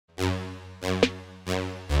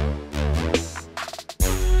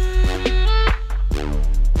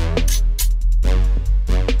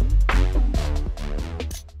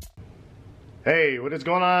Hey, what is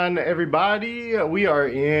going on, everybody? We are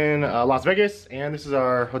in Las Vegas, and this is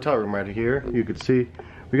our hotel room right here. You can see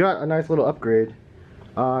we got a nice little upgrade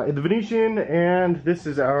in the Venetian, and this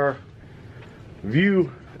is our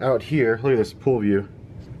view out here. Look at this pool view.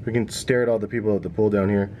 We can stare at all the people at the pool down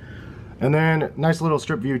here. And then nice little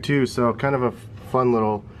strip view too, so kind of a fun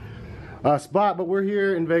little spot. But we're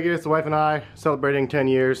here in Vegas, the wife and I, celebrating 10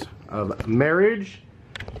 years of marriage.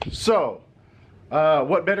 So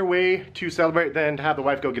what better way to celebrate than to have the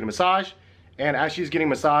wife go get a massage? And as she's getting a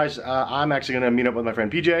massage, I'm actually gonna meet up with my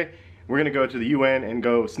friend PJ. We're gonna go to the UN and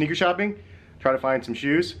go sneaker shopping, try to find some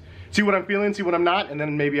shoes, see what I'm feeling, see what I'm not, and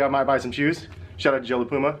then maybe I might buy some shoes. Shout out to Joe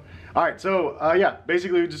LaPuma. All right, so yeah,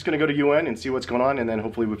 basically we're just gonna go to UN and see what's going on, and then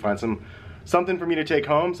hopefully we find something for me to take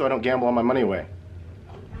home so I don't gamble all my money away.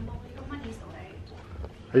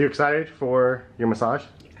 Are you excited for your massage?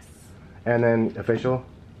 Yes. And then a facial?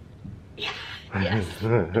 Yeah. Yes.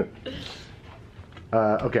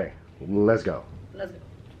 Okay, let's go. Let's go.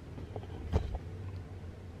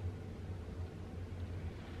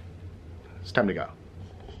 It's time to go.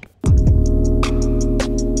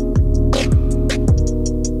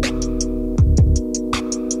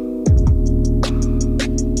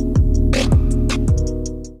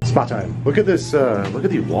 Spot time. Look at this, look at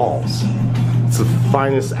these walls. It's the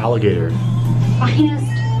finest alligator.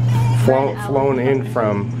 Finest. Flown in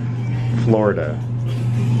from Florida.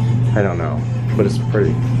 I don't know, but it's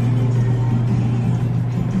pretty.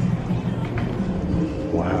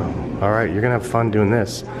 Wow. All right, you're gonna have fun doing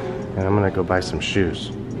this, and I'm gonna go buy some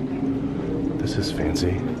shoes. This is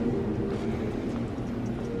fancy.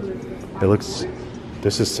 It looks,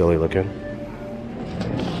 this is silly looking.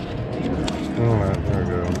 All right, there we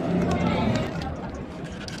go.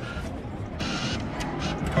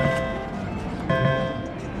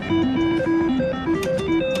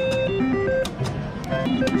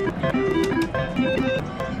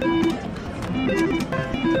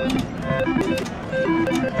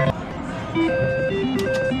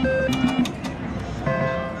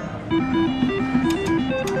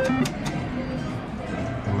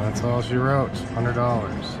 And that's all she wrote,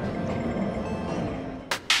 $100.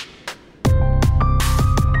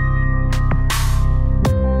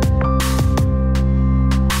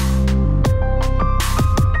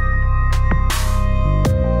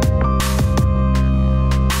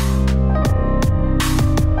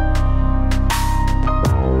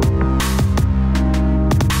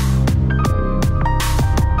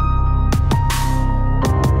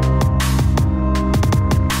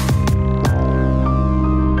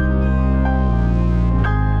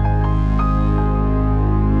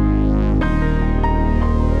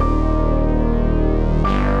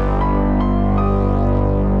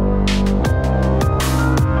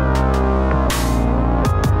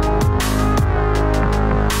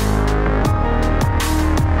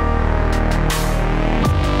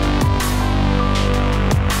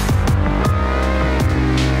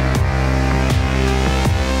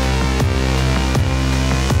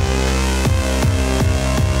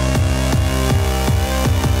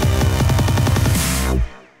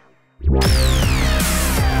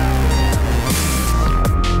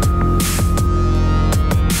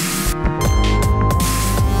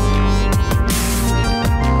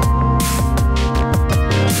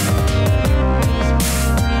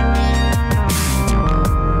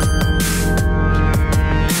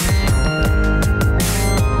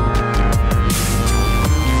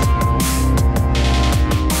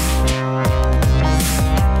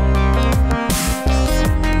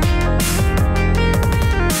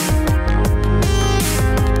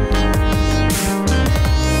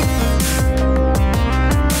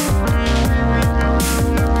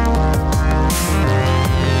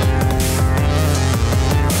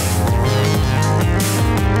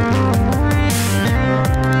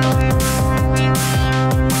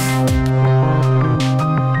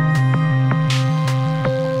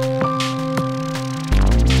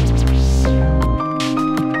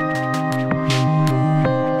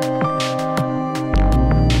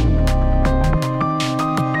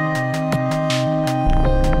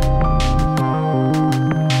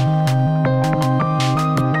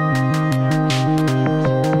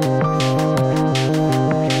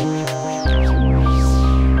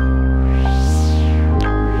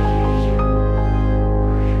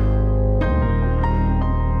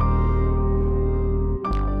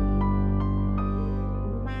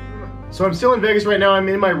 So I'm still in Vegas right now. I'm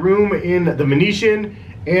in my room in the Venetian,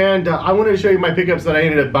 And I wanted to show you my pickups that I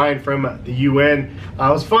ended up buying from the UN. It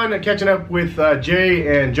was fun catching up with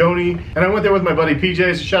Jay and Joni, and I went there with my buddy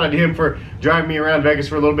PJ, so shout out to him for driving me around Vegas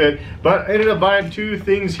for a little bit. But I ended up buying 2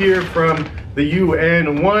 things here from the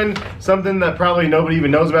UN. 1, something that probably nobody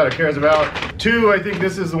even knows about or cares about. 2, I think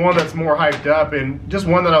this is the one that's more hyped up, and just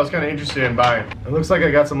one that I was kind of interested in buying. It looks like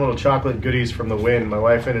I got some little chocolate goodies from the Wynn. My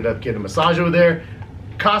wife ended up getting a massage over there.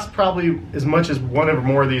 Cost probably as much as one or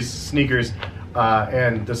more of these sneakers.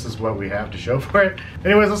 And this is what we have to show for it.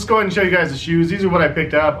 Anyways, let's go ahead and show you guys the shoes. These are what I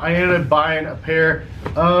picked up. I ended up buying a pair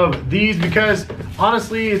of these because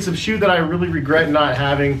honestly, it's a shoe that I really regret not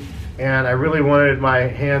having, and I really wanted my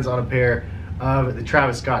hands on a pair of the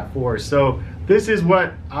Travis Scott 4s. So this is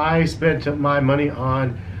what I spent my money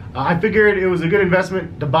on. I figured it was a good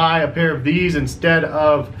investment to buy a pair of these instead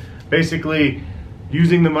of basically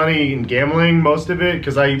using the money in gambling, most of it,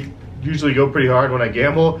 because I usually go pretty hard when I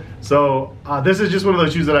gamble. So this is just one of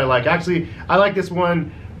those shoes that I like. Actually, I like this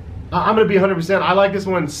one. I'm gonna be 100%. I like this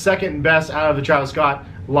one second best out of the Travis Scott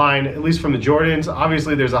line, at least from the Jordans.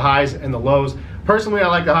 Obviously, there's the highs and the lows. Personally, I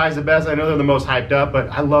like the highs the best. I know they're the most hyped up, but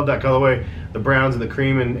I love that colorway, the browns and the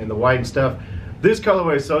cream and the white and stuff. This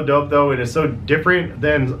colorway is so dope though, and it's so different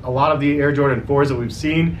than a lot of the Air Jordan 4s that we've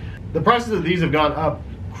seen. The prices of these have gone up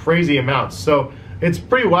crazy amounts. So it's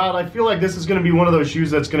pretty wild. I feel like this is going to be one of those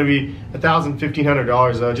shoes that's going to be $1,000,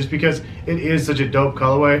 $1,500 though, just because it is such a dope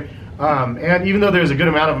colorway. And even though there's a good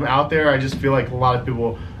amount of them out there, I just feel like a lot of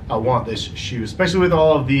people want this shoe, especially with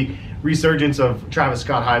all of the resurgence of Travis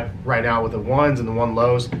Scott hype right now with the 1s and the 1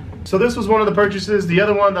 lows. So this was one of the purchases. The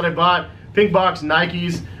other one that I bought, Pink Box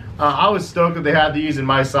Nikes. I was stoked that they had these in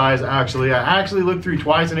my size. Actually, I actually looked through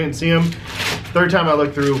twice and didn't see them. Third time I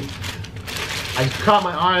looked through, I caught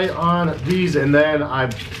my eye on these and then I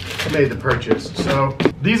made the purchase. So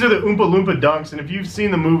these are the Oompa Loompa Dunks, and if you've seen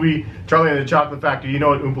the movie Charlie and the Chocolate Factory, you know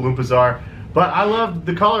what Oompa Loompas are. But I love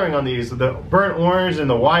the coloring on these, the burnt orange and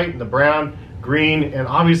the white and the brown, green, and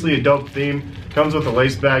obviously a dope theme. Comes with a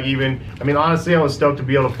lace bag even. I mean, honestly, I was stoked to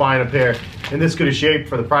be able to find a pair in this good a shape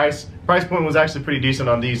for the price. Price point was actually pretty decent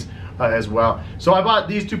on these as well. So I bought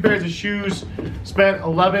these 2 pairs of shoes, spent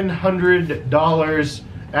 $1,100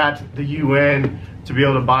 at the UN to be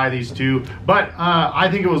able to buy these 2, but I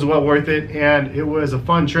think it was well worth it, and it was a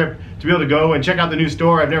fun trip to be able to go and check out the new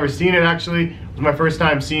store. I've never seen it actually. It was my first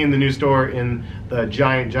time seeing the new store in the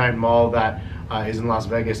giant mall that is in Las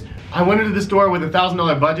Vegas. I went into the store with a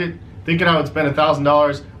 $1,000 budget, thinking I would spend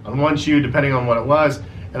 $1,000 on 1 shoe depending on what it was,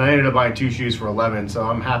 and I ended up buying 2 shoes for $11, so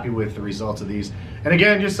I'm happy with the results of these. And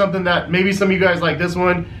again, just something that maybe some of you guys like this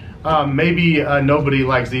one, maybe nobody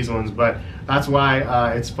likes these ones, but that's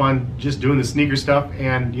why it's fun just doing the sneaker stuff.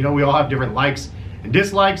 And you know, we all have different likes and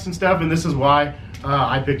dislikes and stuff, and this is why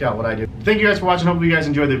I picked out what I did. Thank you guys for watching. Hopefully you guys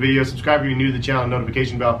enjoyed the video. Subscribe if you're new to the channel,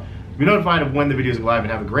 notification bell to be notified of when the videos go live,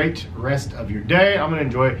 and have a great rest of your day. I'm gonna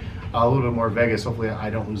enjoy a little bit more Vegas. Hopefully I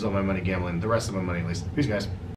don't lose all my money gambling, the rest of my money at least. Peace guys.